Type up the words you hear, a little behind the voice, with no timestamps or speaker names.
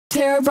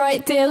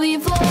TeraBrite daily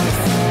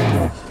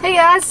vlogs. Hey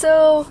guys,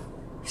 so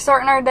we're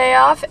starting our day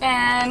off,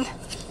 and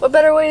what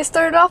better way to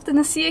start it off than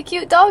to see a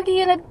cute doggy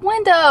in a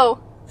window?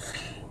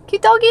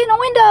 Cute doggy in a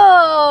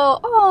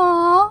window!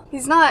 Aww!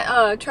 He's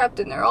not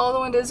trapped in there. All the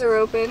windows are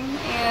open,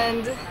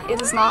 and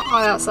it is not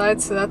hot outside,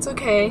 so that's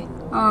okay.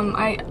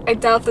 I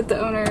doubt that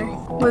the owner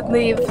would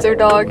leave their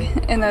dog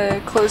in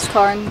a closed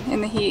car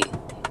in the heat.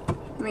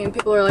 I mean,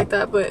 people are like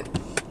that, but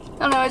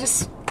I don't know,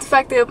 the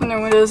fact they open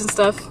their windows and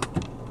stuff.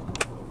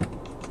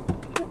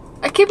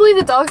 I can't believe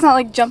the dog's not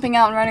like jumping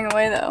out and running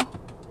away though.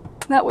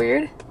 Isn't that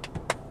weird?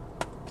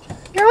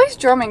 You're always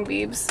drumming,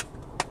 Beebs.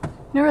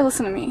 Never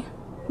listen to me.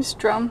 Just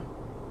drum.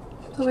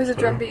 There's always a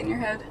drum beat in your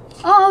head.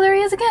 Oh, there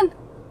he is again.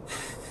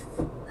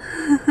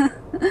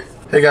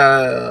 Hey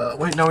guys,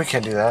 wait, no, we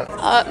can't do that.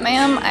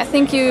 Ma'am, I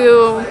think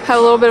you have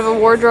a little bit of a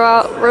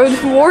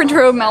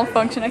wardrobe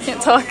malfunction. I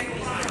can't talk.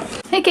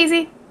 Hey,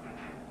 Casey.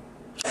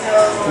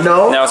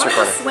 No. Now it's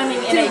recording.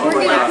 Swimming in a pool.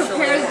 We're gonna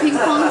prepare the ping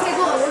pong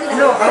table.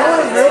 No, I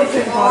want a real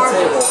ping pong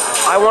table.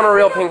 I want a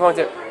real ping pong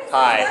table.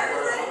 Hi.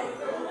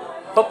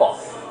 Football.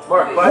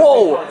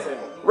 Whoa!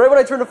 Right when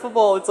I turn to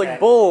football, it's like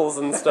bowls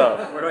and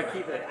stuff. Where do I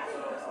keep it?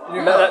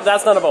 No,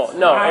 that's not a bowl.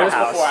 No, it was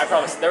before. I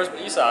promise.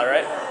 You saw it,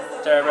 right?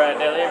 TeraBrite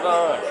daily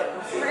vlog.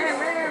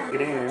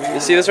 You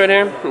see this right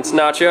here? It's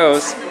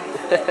nachos.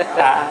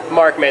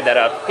 Mark made that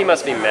up. He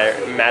must be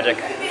magic.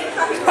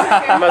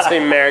 He must be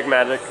Merrick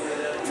magic.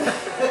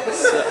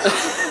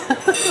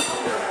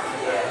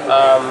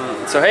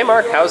 So hey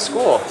Mark, how's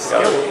school?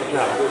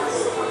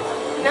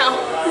 No.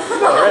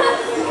 Alright.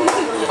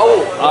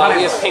 Oh,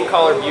 we have Pink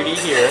Collar Beauty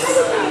here,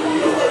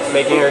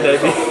 making her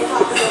debut.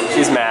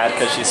 She's mad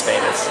because she's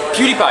famous.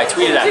 PewDiePie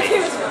tweeted at me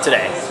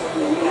today.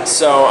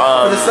 So,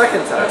 for the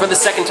second time. For the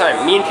second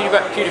time. Me and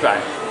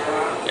PewDiePie.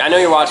 I know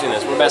you're watching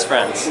this. We're best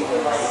friends.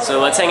 So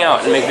let's hang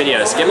out and make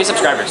videos. Get me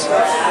subscribers.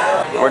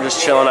 We're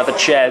just chilling at the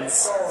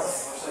Cheds.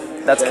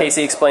 That's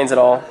Casey Explains It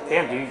All.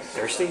 Damn, dude, you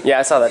thirsty? Yeah,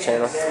 I saw that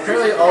channel.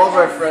 Apparently all of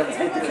our friends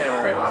hate the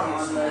camera right now.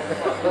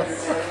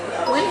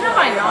 When have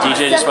I not?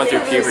 DJ just went through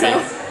puberty.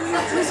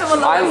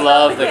 I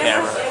love the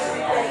camera.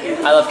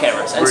 I love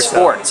cameras. And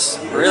sports.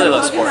 Really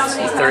love sports.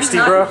 You thirsty,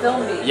 bro?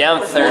 Yeah,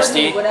 I'm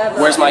thirsty.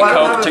 Where's my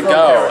Coke to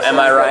go? Am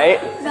I right?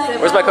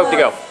 Where's my Coke to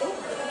go?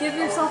 Give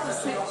yourself a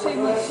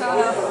shameless shout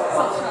out.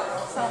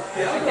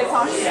 Okay,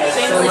 talk.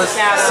 Shameless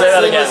shout out. Say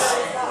that again.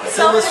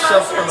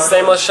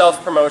 Shameless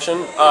shelf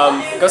promotion.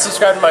 Go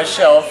subscribe to my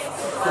shelf.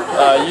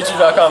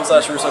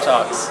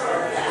 YouTube.com/RussoTalks.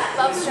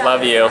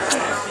 Love you.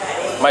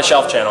 My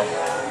shelf channel.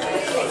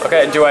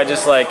 Okay, do I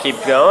just like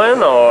keep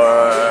going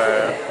or?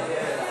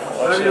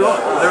 Whatever you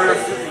want. Whatever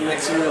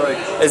makes you like.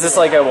 Is this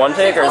like a one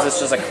take or is this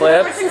just a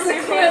clip?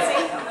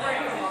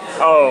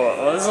 Oh,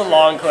 well, this is a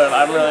long clip.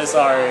 I'm really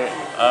sorry.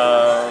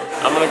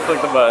 I'm gonna click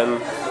the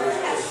button.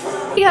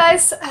 Hey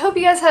guys, I hope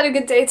you guys had a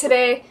good day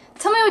today.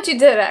 Tell me what you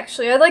did,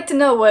 actually. I'd like to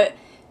know what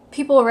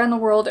people around the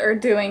world are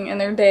doing in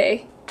their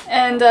day.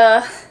 And,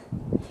 you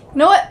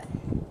know what?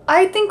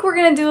 I think we're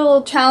gonna do a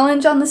little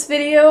challenge on this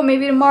video,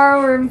 maybe tomorrow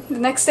or the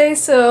next day,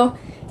 so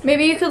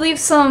maybe you could leave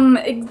some,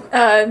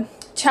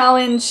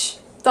 challenge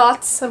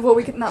thoughts of what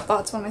we could, not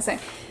thoughts, what am I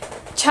saying?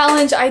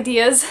 Challenge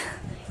ideas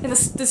in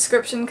the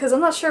description, because I'm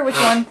not sure which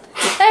one.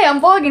 Hey, I'm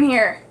vlogging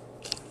here!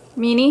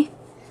 Meanie.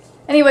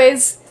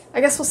 Anyways,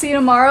 I guess we'll see you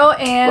tomorrow,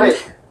 and...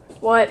 Wait.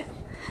 What?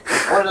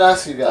 I wanted to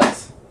ask you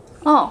guys.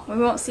 Oh, we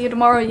won't see you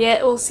tomorrow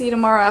yet. We'll see you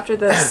tomorrow after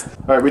this.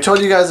 Alright, we told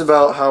you guys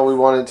about how we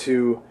wanted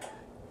to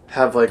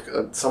have like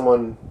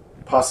someone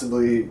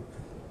possibly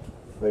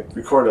like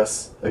record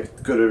us,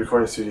 like go to a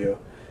recording studio.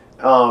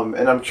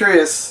 And I'm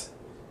curious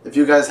if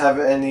you guys have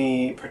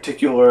any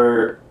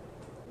particular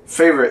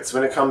favorites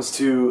when it comes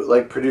to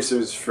like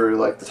producers for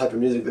like the type of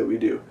music that we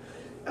do.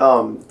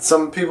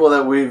 Some people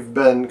that we've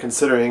been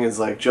considering is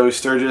like Joey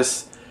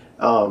Sturgis.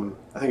 I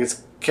think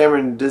it's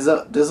Cameron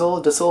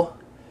Dizzle.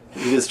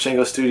 He does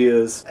Chango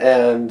Studios,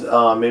 and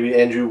maybe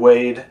Andrew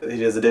Wade. He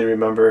does A Day to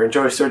Remember, and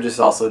Joey Sturgis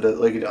also does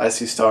like I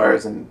See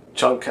Stars and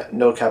Chunk,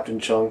 No Captain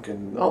Chunk,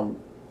 and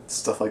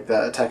stuff like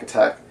that.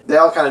 Attack. They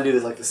all kind of do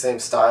this like the same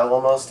style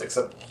almost,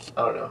 except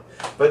I don't know.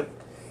 But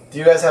do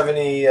you guys have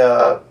any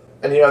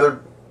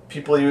other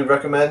people you would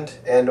recommend,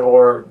 and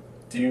or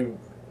do you?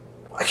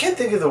 I can't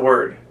think of the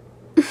word.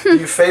 Do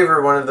you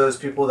favor one of those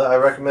people that I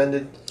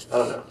recommended? I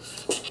don't know.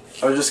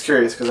 I was just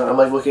curious because I'm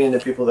like looking into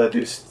people that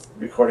do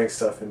recording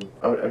stuff, and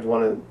I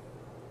want to.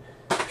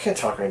 I can't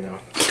talk right now.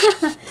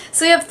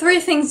 So you have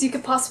 3 things you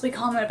could possibly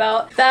comment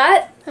about.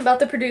 About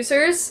the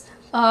producers,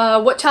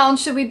 what challenge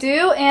should we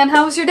do, and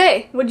how was your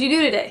day? What did you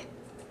do today?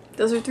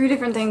 Those are 3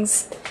 different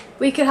things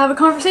we could have a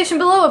conversation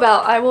below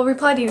about. I will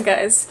reply to you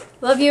guys.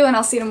 Love you, and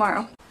I'll see you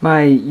tomorrow.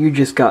 My You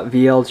Just Got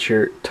VL'd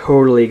shirt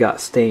totally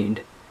got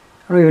stained.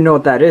 I don't even know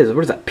what that is.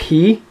 What is that,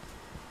 pee?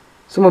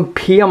 Someone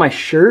pee on my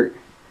shirt?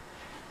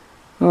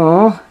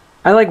 Oh,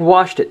 I like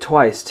washed it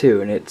twice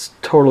too, and it's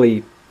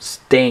totally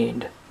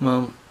stained.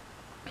 Well,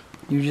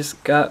 you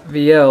just got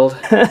VL'd.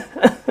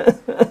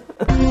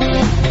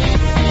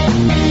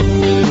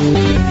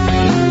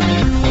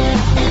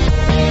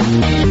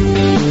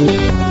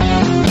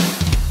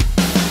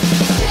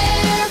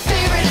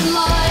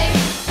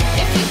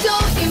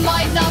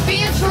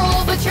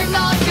 control, but you're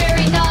not very